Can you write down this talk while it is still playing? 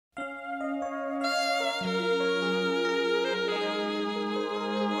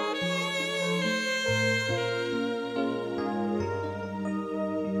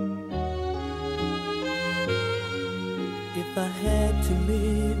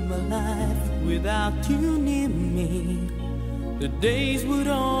without you near me, the days would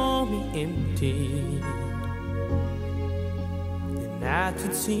all be empty. The nights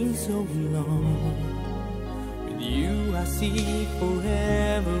would seem so long. With you I see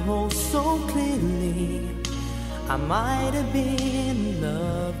forever oh so clearly. I might have been in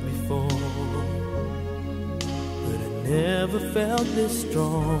love before, but I never felt this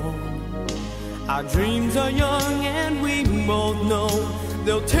strong. Our dreams are young and we both know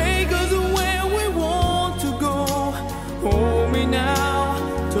they'll take us where we want to go. Hold me now,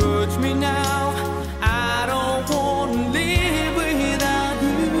 touch me now, I don't want to live without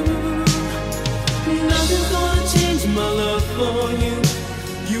you. Nothing's gonna change my love for you.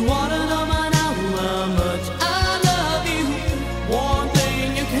 You wanna know by now how much I love you. One thing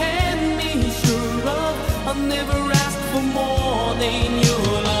you can be sure of, I'll never ask for more than your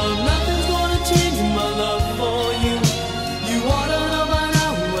love. Nothing's gonna change my love for you. You wanna know by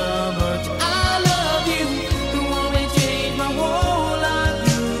now how much I love you. Don't wanna change my whole life,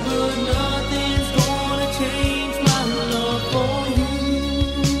 you, but nothing's gonna change my love for you.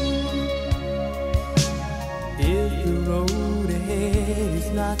 If the road ahead is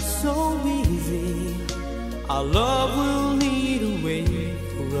not so easy, our love will lead a way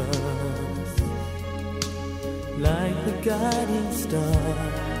for us, like the guiding star.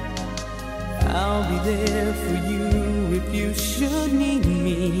 I'll be there for you if you should need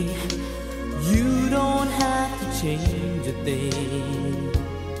me. You don't have to change a thing.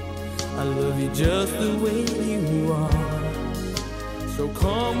 I love you just the way you are. So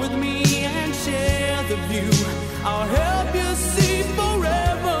come with me and share the view. I'll help you see